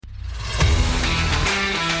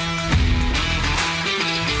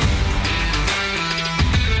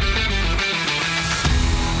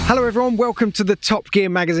Hello everyone, welcome to the Top Gear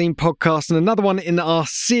magazine podcast and another one in our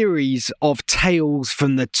series of tales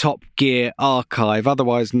from the Top Gear archive,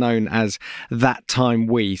 otherwise known as That Time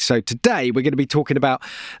We. So today we're going to be talking about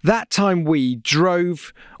that time we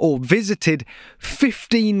drove or visited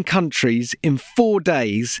 15 countries in 4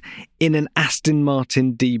 days in an Aston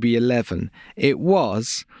Martin DB11. It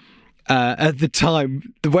was, at the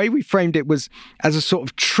time, the way we framed it was as a sort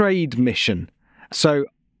of trade mission. So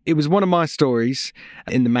it was one of my stories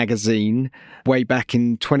in the magazine way back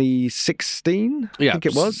in 2016, I think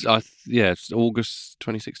it was. It's August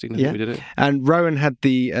 2016, I think we did it. And Rowan had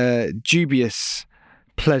the dubious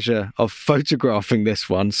pleasure of photographing this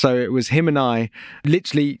one. So it was him and I,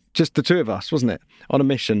 literally just the two of us, wasn't it, on a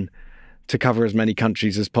mission to cover as many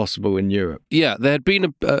countries as possible in Europe. Yeah, there had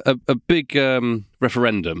been a big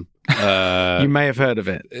referendum. You may have heard of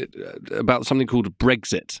it. About something called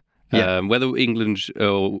Brexit. Yeah. Whether England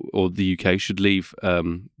or the UK should leave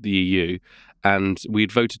the EU, and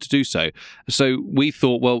we'd voted to do so. So we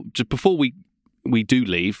thought, well, just before we do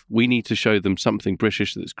leave, we need to show them something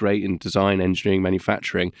British that's great in design, engineering,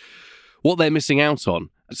 manufacturing, what they're missing out on.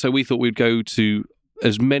 So we thought we'd go to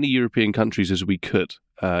as many European countries as we could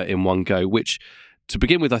in one go, which, to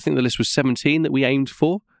begin with, I think the list was 17 that we aimed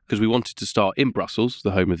for, because we wanted to start in Brussels,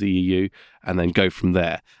 the home of the EU, and then go from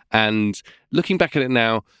there. And looking back at it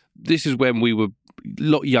now, this is when we were a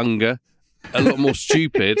lot younger, a lot more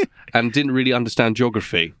stupid, and didn't really understand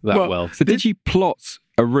geography that well. So did you plot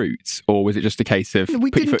a route, or was it just a case of we put your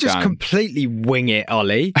didn't foot just down? completely wing it,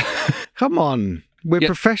 Ollie? Come on. We're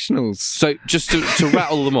professionals. So just to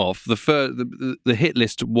rattle them off, the hit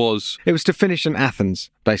list was... It was to finish in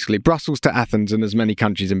Athens, basically. Brussels to Athens and as many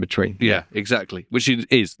countries in between. Yeah, exactly. Which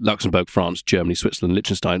is Luxembourg, France, Germany, Switzerland,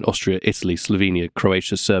 Liechtenstein, Austria, Italy, Slovenia,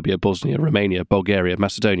 Croatia, Serbia, Bosnia, Romania, Bulgaria,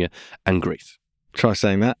 Macedonia, and Greece. Try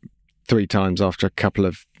saying that 3 times after a couple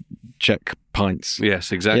of Czech pints.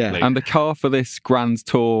 Yes, exactly. Yeah. And the car for this grand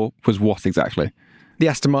tour was what exactly? The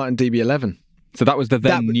Aston Martin DB11. So that was the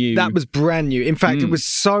then new... That was brand new. In fact, it was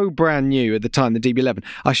so brand new at the time, the DB11.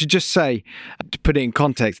 I should just say, to put it in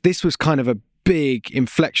context, this was kind of a big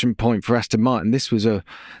inflection point for Aston Martin. This was a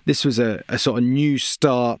sort of new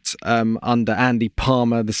start under Andy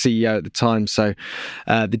Palmer, the CEO at the time. So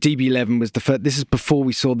the DB11 was the first. This is before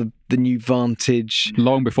we saw the new Vantage.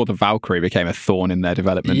 Long before the Valkyrie became a thorn in their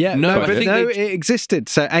development. Yeah, it existed.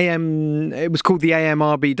 So it was called the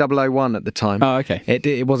AMRB001 at the time. Oh, okay.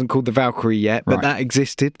 It wasn't called the Valkyrie yet, but that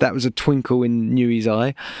existed. That was a twinkle in Newey's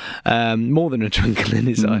eye, more than a twinkle in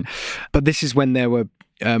his eye. But this is when there were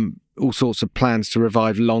all sorts of plans to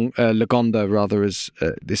revive Lagonda rather as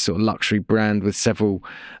this sort of luxury brand with several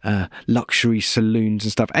luxury saloons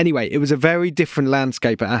and stuff. Anyway, it was a very different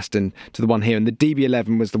landscape at Aston to the one here, and the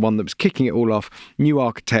DB11 was the one that was kicking it all off. New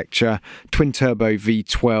architecture, twin-turbo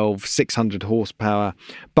V12, 600 horsepower,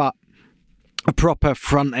 but a proper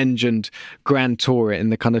front-engined Grand Tourer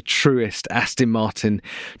in the kind of truest Aston Martin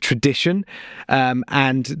tradition,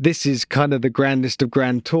 and this is kind of the grandest of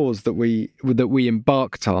Grand Tours that we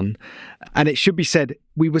embarked on. And it should be said,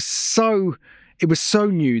 it was so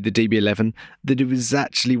new, the DB11, that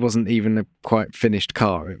it wasn't even a quite finished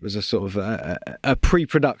car. It was a sort of a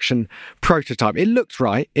pre-production prototype. It looked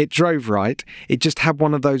right, it drove right, it just had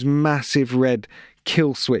one of those massive red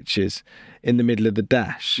kill switches in the middle of the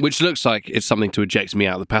dash, which looks like it's something to eject me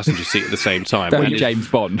out of the passenger seat at the same time. Very James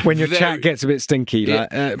Bond. When your chat gets a bit stinky.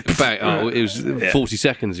 It was 40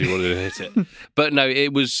 seconds you wanted to hit it. But no,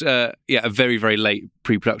 it was a very, very late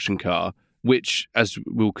pre-production car, which, as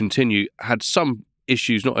we'll continue, had some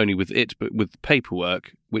issues not only with it, but with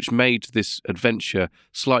paperwork, which made this adventure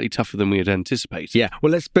slightly tougher than we had anticipated. Yeah,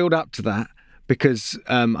 well, let's build up to that, because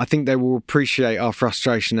I think they will appreciate our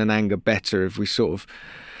frustration and anger better if we sort of,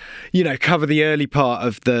 cover the early part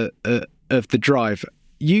of the drive.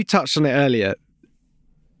 You touched on it earlier.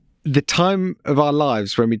 The time of our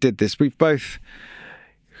lives when we did this, we've both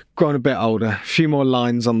grown a bit older, a few more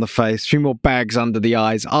lines on the face, a few more bags under the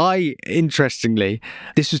eyes. Interestingly,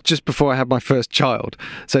 this was just before I had my first child.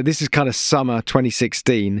 So this is kind of summer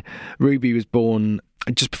 2016. Ruby was born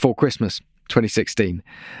just before Christmas 2016.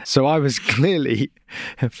 So I was clearly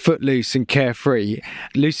footloose and carefree.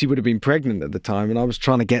 Lucy would have been pregnant at the time, and I was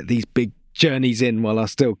trying to get these big journeys in while I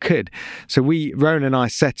still could. So Rowan and I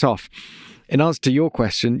set off. In answer to your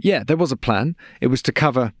question, yeah, there was a plan. It was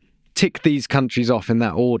to tick these countries off in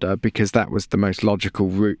that order, because that was the most logical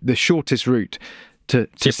route, the shortest route to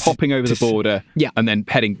popping over the border, and then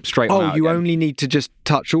heading straight on out you again. only need to just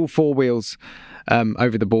touch all 4 wheels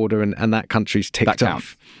over the border, and that country's ticked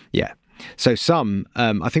off. Yeah. So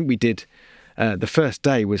I think we did, the first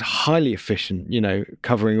day was highly efficient,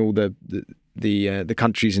 covering all the the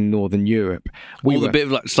countries in Northern Europe. All the bit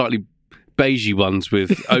of like slightly beigey ones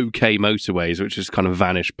with OK motorways, which has kind of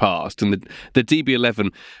vanished past, and the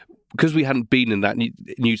DB11. Because we hadn't been in that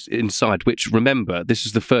new inside, which, remember, this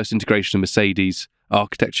is the first integration of Mercedes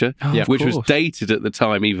architecture, which was dated at the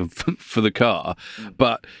time even for the car.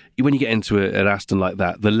 But when you get into an Aston like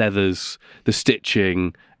that, the leathers, the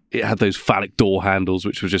stitching, it had those phallic door handles,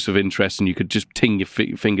 which was just of interest, and you could just ting your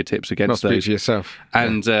fingertips against those. Yourself.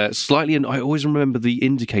 And slightly, and I always remember the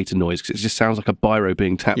indicator noise because it just sounds like a biro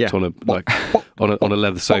being tapped on a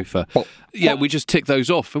leather sofa. We just tick those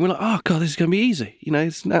off, and we're like, oh god, this is going to be easy. You know,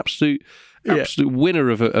 it's an absolute winner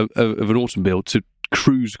of an automobile to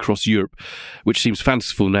cruise across Europe, which seems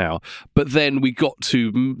fanciful now. But then we got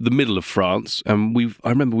to the middle of France, and I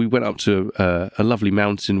remember we went up to a lovely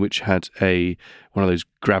mountain which had one of those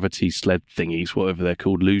gravity sled thingies, whatever they're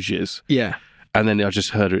called, luges. Yeah. And then I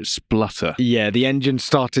just heard it splutter. Yeah, the engine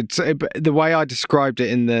started. The way I described it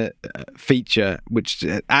in the feature, which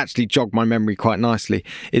actually jogged my memory quite nicely,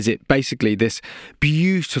 is it basically this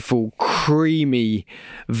beautiful, creamy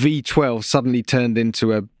V12 suddenly turned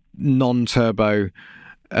into a non-turbo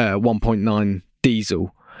 1.9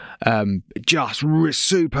 diesel. Just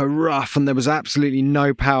super rough, and there was absolutely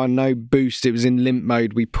no power, no boost. It was in limp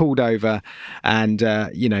mode. We pulled over, and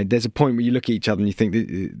there's a point where you look at each other and you think,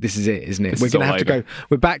 this is it, isn't it? We're going to have to go.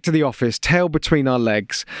 We're back to the office, tail between our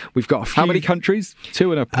legs. We've got a few... How many countries?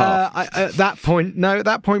 2.5. At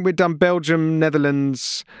that point, we'd done Belgium,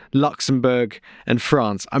 Netherlands, Luxembourg, and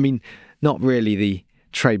France. I mean, not really the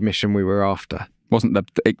trade mission we were after. Wasn't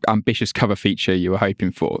the ambitious cover feature you were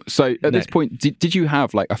hoping for. So at this point, did you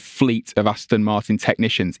have like a fleet of Aston Martin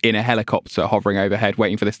technicians in a helicopter hovering overhead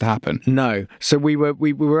waiting for this to happen? No. So we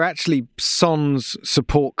were actually Son's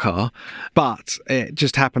support car, but it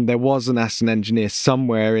just happened there was an Aston engineer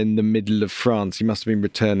somewhere in the middle of France. He must have been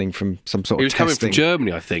returning from some sort of testing. He was coming from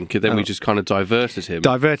Germany, I think, and then we just kind of diverted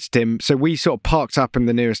him. So we sort of parked up in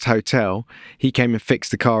the nearest hotel. He came and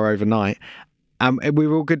fixed the car overnight, and we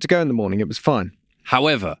were all good to go in the morning. It was fine.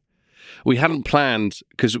 However, we hadn't planned,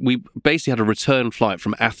 because we basically had a return flight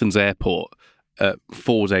from Athens airport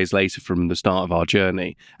 4 days later from the start of our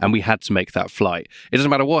journey, and we had to make that flight. It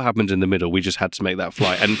doesn't matter what happened in the middle, we just had to make that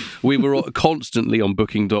flight. And we were constantly on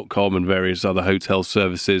Booking.com and various other hotel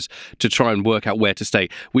services to try and work out where to stay.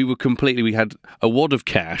 We had a wad of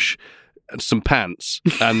cash, some pants,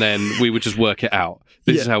 and then we would just work it out.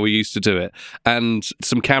 This is how we used to do it. And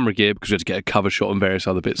some camera gear, because we had to get a cover shot and various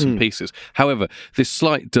other bits and pieces. However, this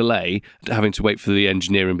slight delay, having to wait for the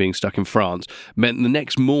engineer and being stuck in France, meant the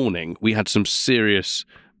next morning we had some serious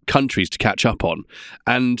countries to catch up on.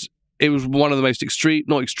 And it was one of the most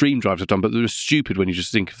not extreme drives I've done, but they were stupid when you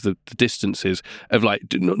just think of the distances of like,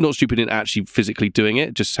 not stupid in actually physically doing it.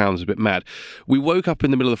 It just sounds a bit mad. We woke up in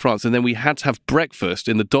the middle of France, and then we had to have breakfast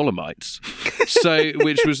in the Dolomites.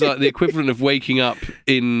 Which was like the equivalent of waking up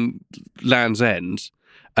in Land's End.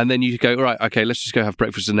 And then you go, all right, okay, let's just go have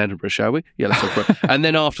breakfast in Edinburgh, shall we? Yeah, let's have breakfast. And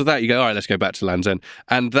then after that, you go, all right, let's go back to Land's End.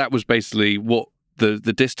 And that was basically what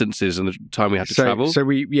the distances and the time we had to travel. So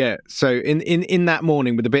in that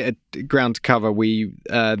morning, with a bit of ground to cover, we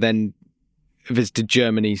then visited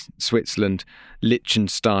Germany, Switzerland,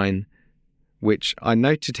 Liechtenstein, which I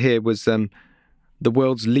noted here was the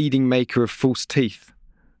world's leading maker of false teeth.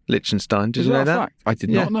 Liechtenstein, did you know that? Fact? I did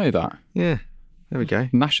not know that. Yeah, there we go.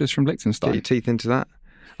 Gnashers from Liechtenstein. Get your teeth into that.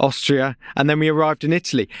 Austria, and then we arrived in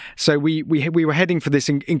Italy. So we were heading for this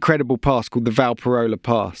incredible pass called the Valparola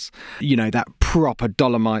Pass. You know, that proper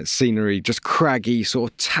Dolomite scenery, just craggy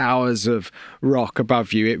sort of towers of rock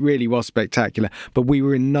above you. It really was spectacular, but we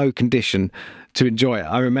were in no condition to enjoy it.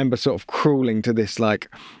 I remember sort of crawling to this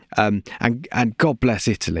and God bless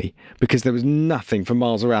Italy, because there was nothing for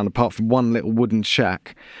miles around apart from one little wooden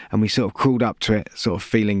shack, and we sort of crawled up to it, sort of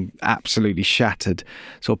feeling absolutely shattered.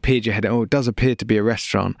 Sort of peered your head. Oh, it does appear to be a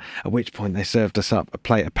restaurant. At which point they served us up a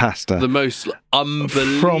plate of pasta. The most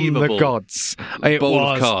unbelievable from the gods. Bowl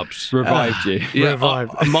of carbs revived you. Yeah,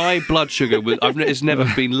 revived. My blood sugar it's never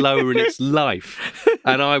been lower in its life,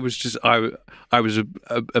 and I was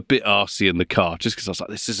a bit arsey in the car, just because I was like,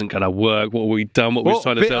 this isn't going to work. What have we done? What were we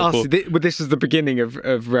trying to sell for? This is the beginning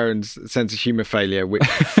of Rowan's sense of humour failure, which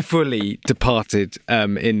fully departed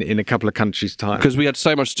in a couple of countries' time. Because we had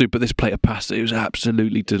so much to do, but this plate of pasta, it was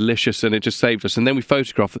absolutely delicious, and it just saved us. And then we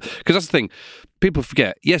photographed it. Because that's the thing, people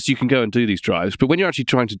forget, yes, you can go and do these drives, but when you're actually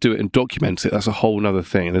trying to do it and document it, that's a whole other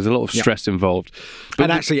thing. There's a lot of stress involved. But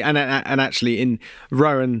actually, in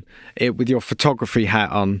Rowan, with your photography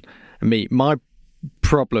hat on, my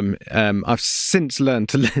problem I've since learned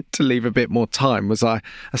to leave a bit more time was a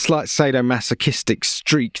slight sadomasochistic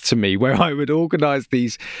streak to me, where I would organise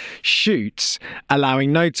these shoots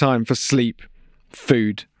allowing no time for sleep,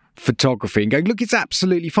 food, photography, and going, look, it's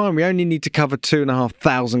absolutely fine. We only need to cover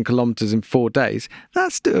 2,500 kilometres in 4 days.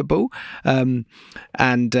 That's doable.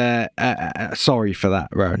 Sorry for that,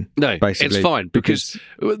 Rowan. No, basically. It's fine because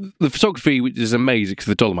the photography is amazing because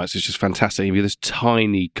the Dolomites is just fantastic. You have this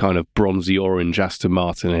tiny kind of bronzy orange Aston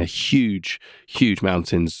Martin and huge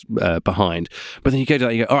mountains behind. But then you go to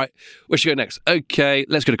that, you go, all right, where should we go next? Okay,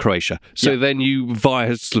 let's go to Croatia. So then you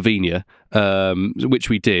via Slovenia, which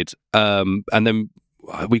we did, and then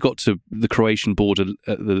we got to the Croatian border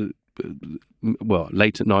at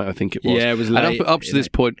late at night, I think it was. Yeah, it was late. And up to this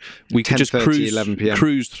point, we could just 11 p.m.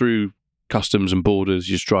 cruise through customs and borders,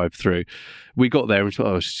 just drive through. We got there and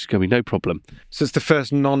thought, it's going to be no problem. So it's the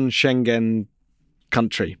first non-Schengen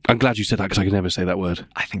country. I'm glad you said that because I can never say that word.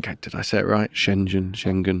 I think did I say it right? Schengen.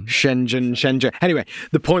 Anyway,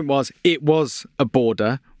 the point was, it was a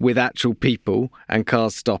border with actual people and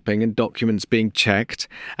cars stopping and documents being checked,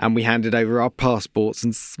 and we handed over our passports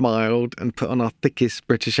and smiled and put on our thickest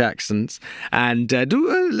British accents and do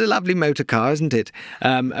a lovely motor car, isn't it?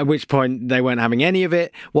 At which point they weren't having any of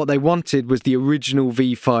it. What they wanted was the original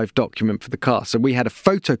V5 document for the car. So we had a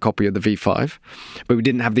photocopy of the V5, but we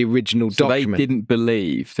didn't have the original document. They didn't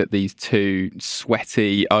believe that these two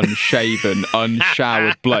sweaty, unshaven,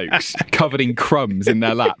 unshowered blokes covered in crumbs in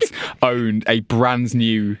their laps owned a brand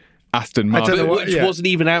new Aston Martin, which wasn't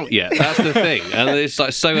even out yet. That's the thing, and it's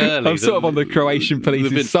like so early. I'm sort of on the Croatian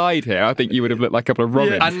police's side here. I think you would have looked like a couple of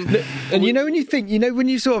Robins. Yeah. And you know when you think, when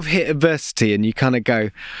you sort of hit adversity and you kind of go,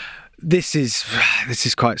 this is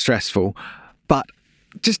quite stressful, but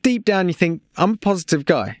just deep down you think, I'm a positive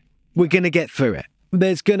guy. We're going to get through it.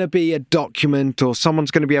 There's going to be a document or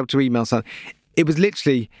someone's going to be able to email something. It was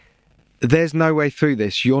literally, there's no way through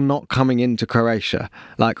this. You're not coming into Croatia,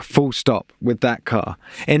 like full stop with that car.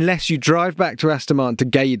 Unless you drive back to Aston Martin to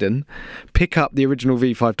Gaydon, pick up the original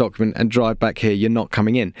V5 document and drive back here, you're not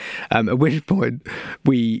coming in. At which point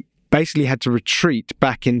we basically had to retreat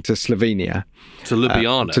back into Slovenia. To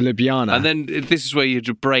Ljubljana. And then this is where your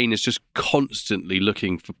brain is just constantly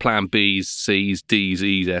looking for plan Bs, Cs, Ds,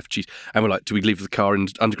 Es, F, Gs. And we're like, do we leave the car in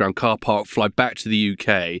underground car park, fly back to the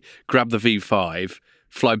UK, grab the V5,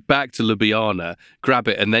 fly back to Ljubljana, grab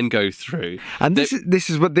it, and then go through? And this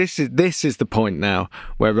is the point now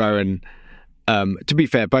where Rowan, to be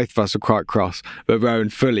fair, both of us are quite cross, but Rowan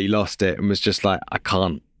fully lost it and was just like, I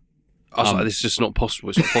can't. I was like, this is just not possible.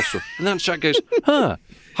 It's not possible. And then Jack goes,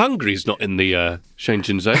 Hungary's not in the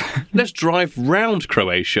Schengen zone. Let's drive round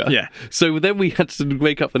Croatia. Yeah. So then we had to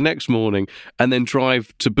wake up the next morning and then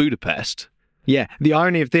drive to Budapest. Yeah. The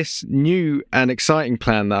irony of this new and exciting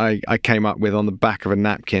plan that I came up with on the back of a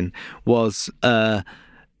napkin was,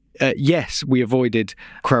 yes, we avoided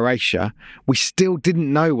Croatia. We still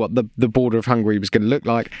didn't know what the border of Hungary was going to look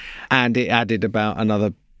like. And it added about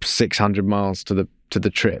another 600 miles to the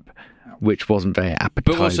trip, which wasn't very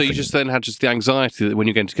appetizing. But also, you just then had the anxiety that when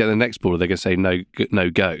you're going to get to the next border, they're going to say no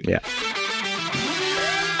go. Yeah.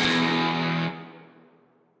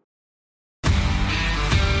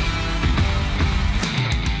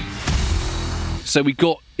 So we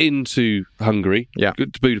got into Hungary, yeah,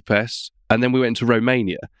 to Budapest, and then we went to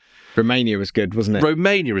Romania. Romania was good, wasn't it?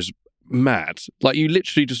 Romania is mad. Like, you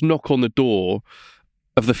literally just knock on the door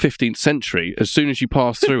of the 15th century as soon as you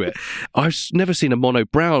pass through it. I've never seen a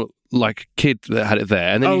monobrow like kid that had it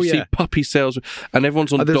there, and then you see puppy sales, and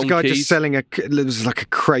everyone's on donkeys. There's a guy just selling there was like a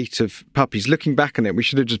crate of puppies. Looking back on it, we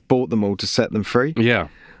should have just bought them all to set them free. Yeah.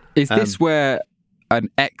 Is this where an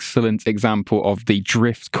excellent example of the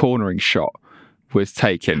drift cornering shot was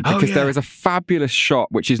taken? Because there is a fabulous shot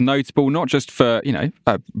which is notable not just for,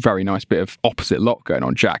 a very nice bit of opposite lot going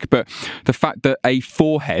on, Jack, but the fact that a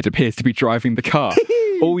forehead appears to be driving the car.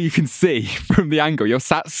 All you can see from the angle, you're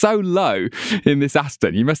sat so low in this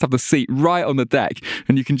Aston, you must have the seat right on the deck,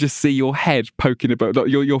 and you can just see your head poking about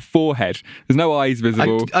your forehead. There's no eyes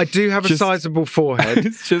visible. I do have a sizable forehead.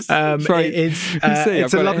 It's just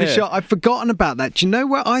it's a lovely shot. I've forgotten about that. Do you know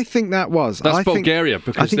where I think that was? That's Bulgaria,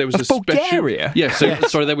 because there was a Bulgaria? special... Yeah, so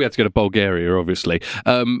sorry, then we had to go to Bulgaria, obviously.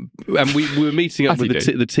 And we were meeting up with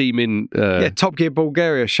the team in... Top Gear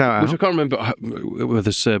Bulgaria, shout out. Which I can't remember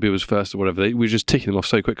whether Serbia was first or whatever. We were just ticking them off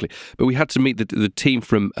so quickly. But we had to meet the team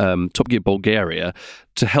from Top Gear Bulgaria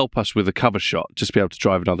to help us with a cover shot, just to be able to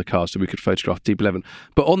drive another car so we could photograph DB11.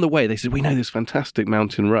 But on the way, they said, we know this fantastic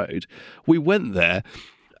mountain road. We went there,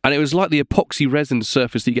 and it was like the epoxy resin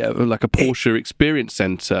surface that you get at like a Porsche Experience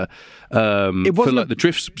Centre for like the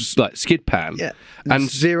drift like skid pan. Yeah, and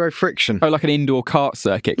zero friction. Oh, like an indoor kart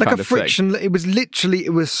circuit like kind a of friction. thing.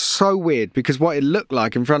 It was so weird because what it looked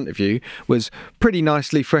like in front of you was pretty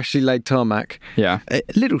nicely freshly laid tarmac. Yeah. A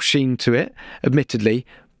little sheen to it, admittedly,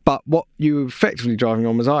 but what you were effectively driving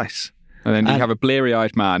on was ice. And then you have a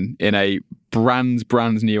bleary-eyed man in a brand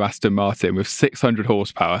new Aston Martin with 600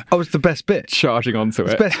 horsepower. Oh, it's the best bit. Charging onto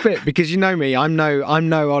It's it. the best bit because you know me, I'm no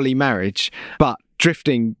Ollie Marriage, but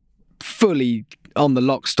drifting fully on the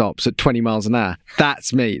lock stops at 20 miles an hour.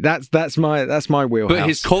 That's me. That's my wheelhouse. But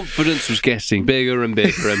his confidence was getting bigger and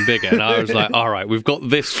bigger and bigger, and I was like, all right, we've got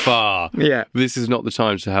this far. Yeah. This is not the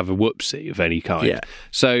time to have a whoopsie of any kind. Yeah.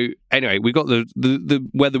 So anyway, we got the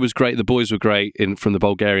weather was great, the boys were great from the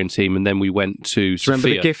Bulgarian team, and then we went to Sofia. Remember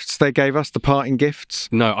the gifts they gave us, the parting gifts?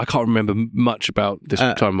 No, I can't remember much about this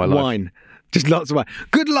time of my life. Wine. Just lots of wine.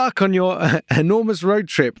 Good luck on your enormous road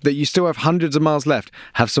trip that you still have hundreds of miles left.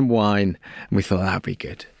 Have some wine. And we thought that'd be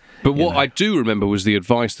good. But what I do remember was the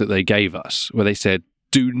advice that they gave us, where they said,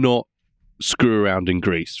 do not screw around in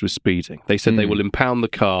Greece with speeding. They said they will impound the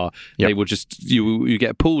car. Yep. They will just, you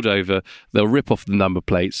get pulled over, they'll rip off the number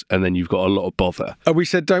plates, and then you've got a lot of bother. And we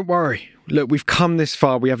said, don't worry. Look, we've come this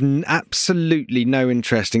far. We have absolutely no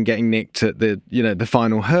interest in getting nicked at the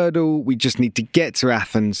final hurdle. We just need to get to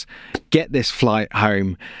Athens, get this flight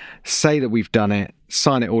home, say that we've done it,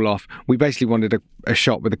 sign it all off. We basically wanted a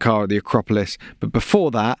shot with the car at the Acropolis. But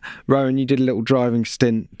before that, Rowan, you did a little driving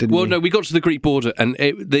stint, didn't you? Well, no, we got to the Greek border, and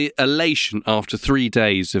the elation after 3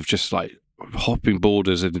 days of just like hopping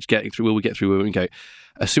borders and getting through, will we get through, will we go?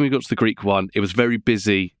 As soon as we got to the Greek one, it was very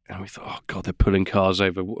busy, and we thought, oh God, they're pulling cars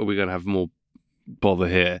over. Are we going to have more bother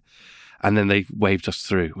here? And then they waved us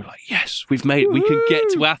through. We're like, yes, we've made it. We can get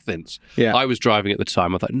to Athens. Yeah. I was driving at the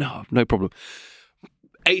time. I thought, no problem.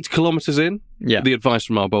 8 kilometres in, Yeah. the advice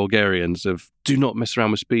from our Bulgarians of do not mess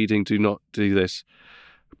around with speeding, do not do this.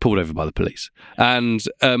 Pulled over by the police. And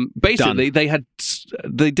basically,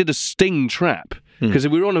 they did a sting trap. Because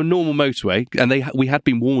we were on a normal motorway, and we had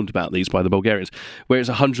been warned about these by the Bulgarians, where it's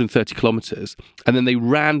 130 kilometres, and then they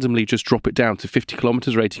randomly just drop it down to 50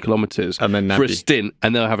 kilometres or 80 kilometres And then nab for a you. stint,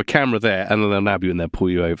 and they'll have a camera there, and then they'll nab you and they'll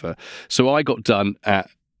pull you over. So I got done at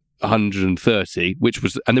 130,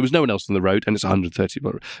 and there was no one else on the road, and it's 130,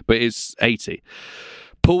 but it's 80.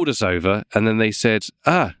 Pulled us over, and then they said,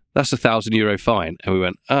 that's €1,000 fine. And we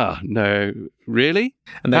went, no, really?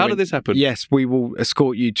 And how did this happen? Yes, we will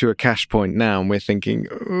escort you to a cash point now. And we're thinking,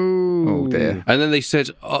 oh dear. And then they said,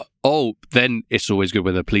 then it's always good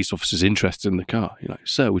when the police officer's interested in the car. You're like,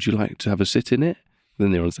 sir, would you like to have a sit in it?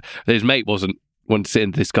 Then his mate wanted to sit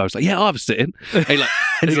in. This guy was like, yeah, I'll have a sit in. And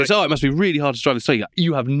he goes, it must be really hard to drive this. So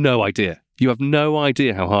you have no idea. You have no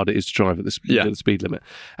idea how hard it is to drive at the speed limit.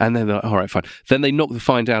 And then they're like, all right, fine. Then they knock the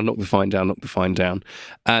fine down.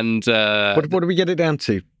 And what do we get it down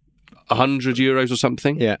to? €100 or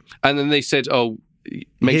something. Yeah. And then they said,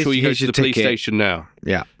 make sure you go to the police station now.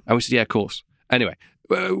 Yeah. And we said, yeah, of course. Anyway,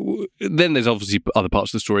 then there's obviously other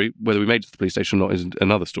parts of the story. Whether we made it to the police station or not is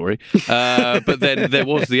another story. But then there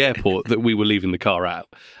was the airport that we were leaving the car at.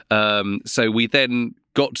 So we then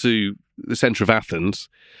got to the centre of Athens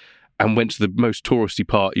and went to the most touristy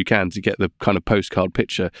part you can to get the kind of postcard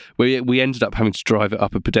picture, where we ended up having to drive it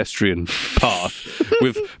up a pedestrian path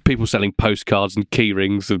with people selling postcards and key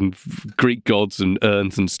rings and Greek gods and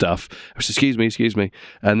urns and stuff. I said, excuse me.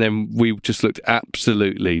 And then we just looked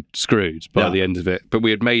absolutely screwed by the end of it. But we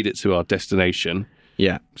had made it to our destination.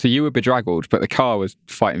 Yeah. So you were bedraggled, but the car was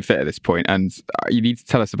fighting fit at this point, and you need to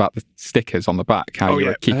tell us about the stickers on the back, how you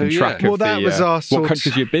were keeping track of that was our what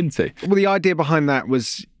countries you'd been to. Well, the idea behind that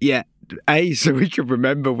was, so we could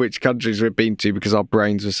remember which countries we'd been to because our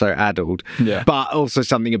brains were so addled. Yeah. But also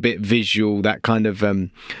something a bit visual, that kind of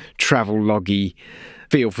travel loggy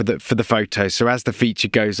feel for the photos. So as the feature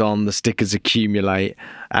goes on, the stickers accumulate,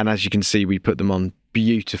 and as you can see, we put them on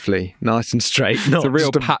beautifully, nice and straight. It's a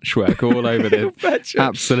real patchwork all over the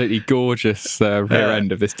absolutely gorgeous rear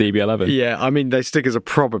end of this DB11. Yeah, I mean, those stickers are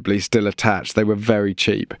probably still attached. They were very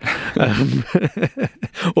cheap.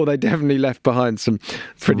 Or they definitely left behind some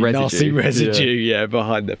pretty nasty residue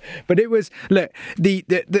behind them. But it was, look,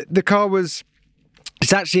 the car was,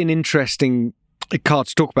 it's actually an interesting car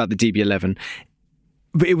to talk about, the DB11.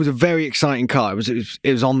 But it was a very exciting car. It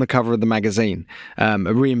was on the cover of the magazine, a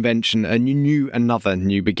reinvention, another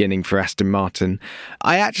new beginning for Aston Martin.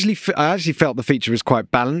 I actually felt the feature was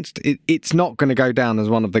quite balanced. It's not going to go down as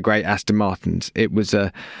one of the great Aston Martins. It was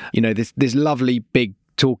this lovely big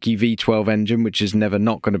torquey V12 engine, which is never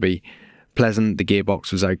not going to be pleasant. The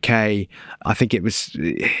gearbox was okay. I think it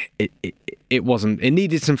wasn't. It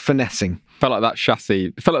needed some finessing. Felt like that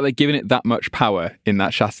chassis. Felt like they're giving it that much power in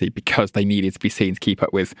that chassis because they needed to be seen to keep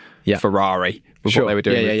up with Ferrari with what they were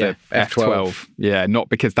doing with the F12. Yeah, not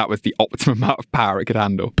because that was the optimum amount of power it could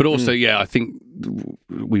handle. But also, I think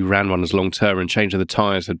we ran one as long term, and changing the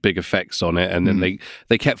tyres had big effects on it. And then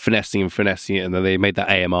they kept finessing it, and then they made that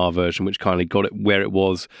AMR version, which kind of got it where it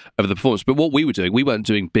was over the performance. But what we were doing, we weren't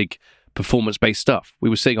doing big performance-based stuff. We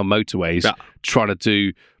were sitting on motorways trying to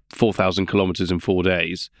do 4,000 kilometres in 4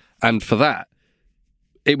 days. And for that,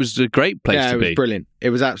 it was a great place to be. Yeah, it was brilliant.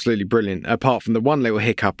 It was absolutely brilliant, apart from the one little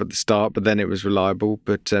hiccup at the start, but then it was reliable.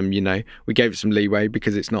 But, we gave it some leeway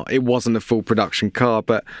because it wasn't a full production car.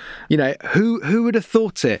 But, who would have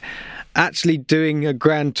thought it? Actually doing a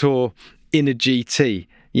Grand Tour in a GT.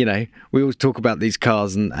 We always talk about these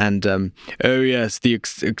cars and oh yes, the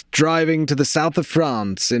driving to the south of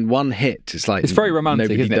France in one hit. It's like, it's very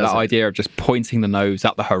romantic, isn't it? That idea of just pointing the nose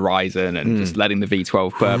at the horizon and just letting the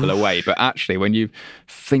V12 burble away. But actually, when you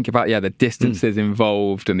think about the distances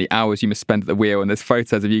involved and the hours you must spend at the wheel, and there's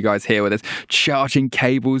photos of you guys here where there's charging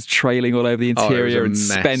cables trailing all over the interior and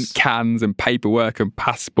spent cans and paperwork and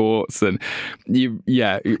passports, and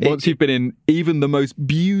once you've been in even the most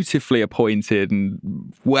beautifully appointed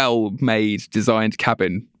and well-made, designed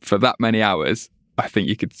cabin for that many hours, I think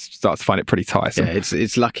you could start to find it pretty tiresome. Yeah,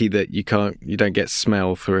 it's lucky that you don't get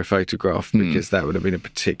smell through a photograph, because that would have been a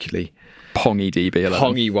particularly pongy DB11.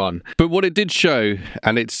 Pongy one. But what it did show,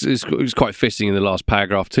 and it's quite fitting in the last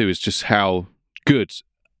paragraph too, is just how good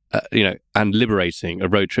and liberating a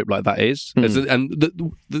road trip like that is.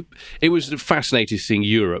 It was fascinating seeing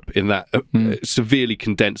Europe in that severely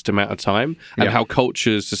condensed amount of time, and how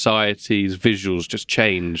cultures, societies, visuals just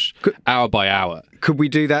change hour by hour. Could we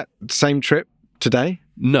do that same trip today?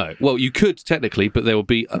 No. Well, you could technically, but there will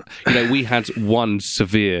be, we had one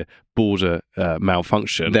severe border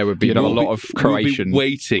malfunction. There would be a lot of Croatian we'll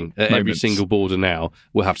be waiting at every single border now.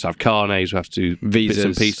 We'll have to have carnets, we'll have to do visas, bits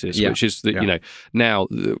and pieces, which is, now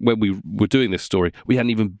when we were doing this story, we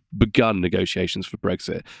hadn't even begun negotiations for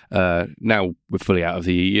Brexit. Now we're fully out of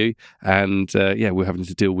the EU, and we're having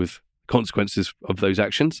to deal with consequences of those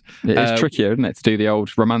actions. It is trickier, isn't it, to do the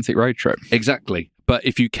old romantic road trip? Exactly. But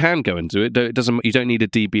if you can go and do it, you don't need a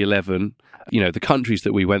DB11. The countries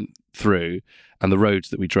that we went through and the roads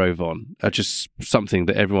that we drove on are just something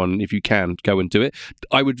that everyone, if you can, go and do it.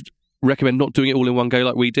 I would recommend not doing it all in one go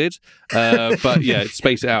like we did, but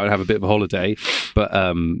space it out and have a bit of a holiday. But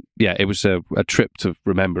it was a trip to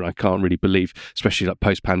remember, and I can't really believe, especially like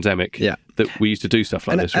post-pandemic, that we used to do stuff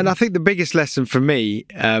like this. And I think the biggest lesson for me,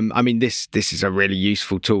 this is a really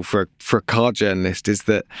useful tool for a car journalist, is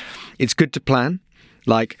that it's good to plan.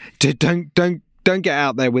 Like, don't get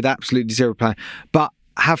out there with absolutely zero plan, but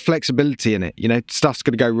have flexibility in it. Stuff's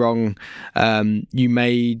going to go wrong. You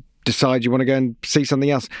may decide you want to go and see something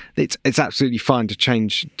else. It's absolutely fine to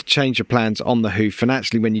change your plans on the hoof. And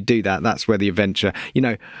actually, when you do that, that's where the adventure.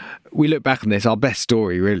 We look back on this. Our best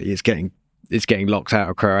story really is getting locked out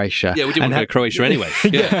of Croatia. Yeah, we didn't want to go to Croatia anyway.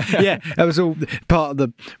 That was all part of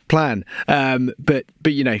the plan. But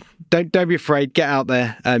don't be afraid. Get out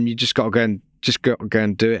there. You just got to go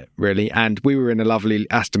and do it, really. And we were in a lovely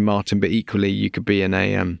Aston Martin, but equally you could be in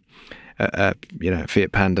a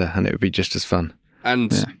Fiat Panda, and it would be just as fun.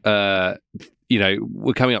 And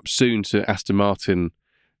we're coming up soon to Aston Martin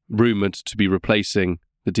rumoured to be replacing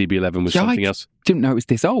the DB11 with something else. Didn't know it was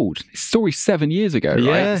this old. This story's 7 years ago,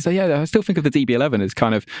 right? So I still think of the DB11 as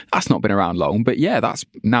kind of, that's not been around long, but that's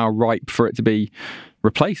now ripe for it to be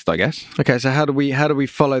replaced, I guess. Okay, so how do we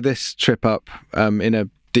follow this trip up in a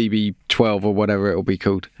DB12 or whatever it'll be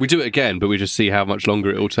called? We do it again, but we just see how much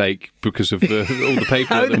longer it'll take because of all the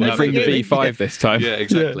paperwork that we'll bring the V5 this time. Yeah,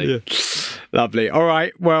 exactly. Yeah. Lovely. All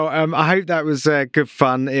right. Well, I hope that was good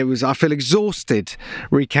fun. I feel exhausted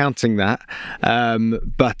recounting that,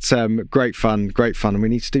 but great fun. And we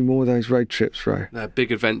need to do more of those road trips, Ro.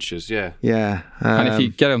 Big adventures, yeah. Yeah. And if you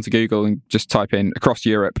get onto Google and just type in across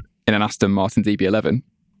Europe in an Aston Martin DB11,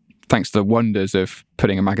 thanks to the wonders of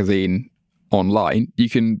putting a magazine online, you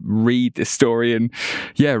can read this story and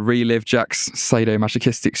relive Jack's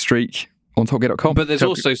sadomasochistic streak on TopGear.com. But there's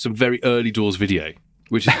also some very early doors video,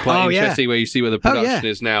 which is quite interesting, where you see where the production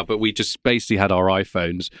is now. But we just basically had our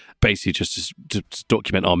iPhones just to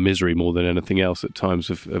document our misery more than anything else at times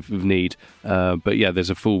of need. But there's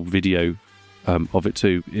a full video of it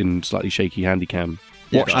too in slightly shaky handycam.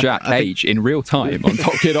 Watch Jack age in real time on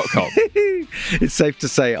TopGear.com. It's safe to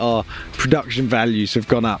say our production values have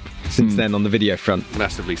gone up since then on the video front.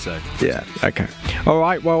 Massively so. Yeah, okay. All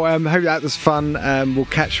right, well, hope that was fun. We'll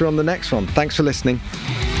catch you on the next one. Thanks for listening.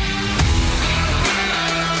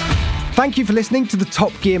 Thank you for listening to the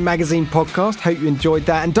Top Gear Magazine podcast. Hope you enjoyed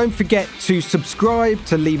that. And don't forget to subscribe,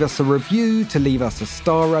 to leave us a review, to leave us a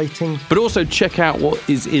star rating. But also check out what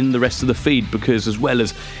is in the rest of the feed, because as well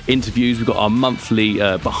as interviews, we've got our monthly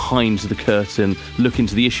behind the curtain look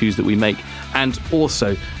into the issues that we make. And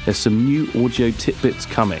also there's some new audio tidbits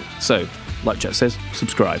coming. So, like Jet says,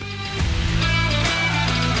 subscribe.